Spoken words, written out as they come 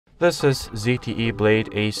This is ZTE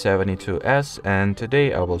Blade A72S, and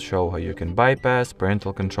today I will show how you can bypass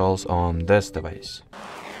parental controls on this device.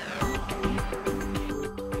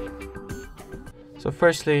 So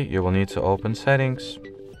firstly, you will need to open Settings,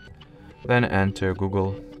 then enter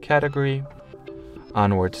Google Category,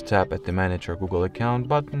 onwards tap at the Manage Your Google Account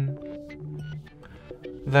button,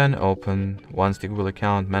 then once the Google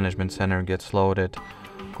Account Management Center gets loaded,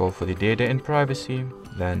 go for the Data and Privacy,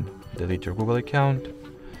 then delete your Google account.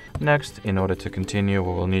 Next, in order to continue,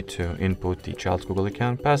 we will need to input the child's Google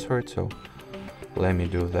account password, so let me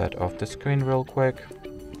do that off the screen real quick.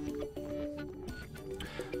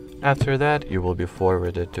 After that, you will be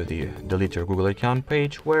forwarded to the Delete Your Google Account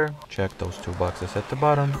page, where check those two boxes at the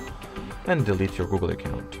bottom and delete your Google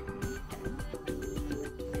account.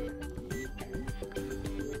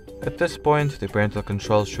 At this point, the parental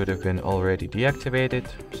controls should have been already deactivated,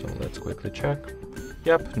 so let's quickly check.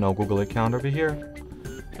 Yep, no Google account over here,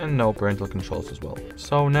 and no parental controls as well.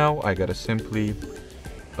 So now I gotta simply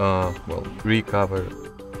recover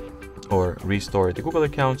or restore the Google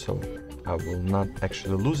account, so I will not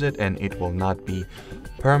actually lose it and it will not be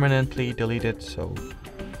permanently deleted. So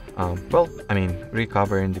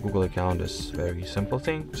recovering the Google account is a very simple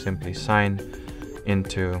thing. Simply sign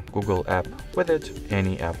into Google app with it.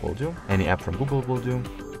 Any app will do, any app from Google will do.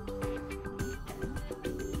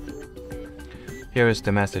 Here is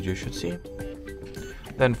the message you should see.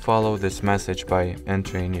 Then follow this message by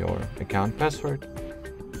entering your account password.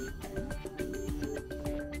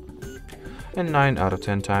 And 9 out of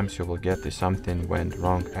 10 times you will get the something went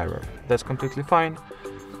wrong error. That's completely fine.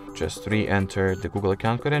 Just re-enter the Google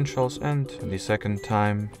account credentials, and the second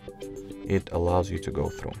time it allows you to go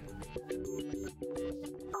through.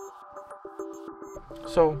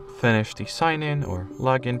 So finish the sign-in or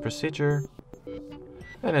login procedure.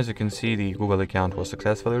 And as you can see, the Google account was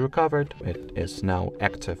successfully recovered. It is now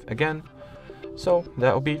active again. So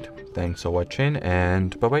that will be it. Thanks for watching,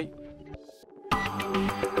 and bye-bye.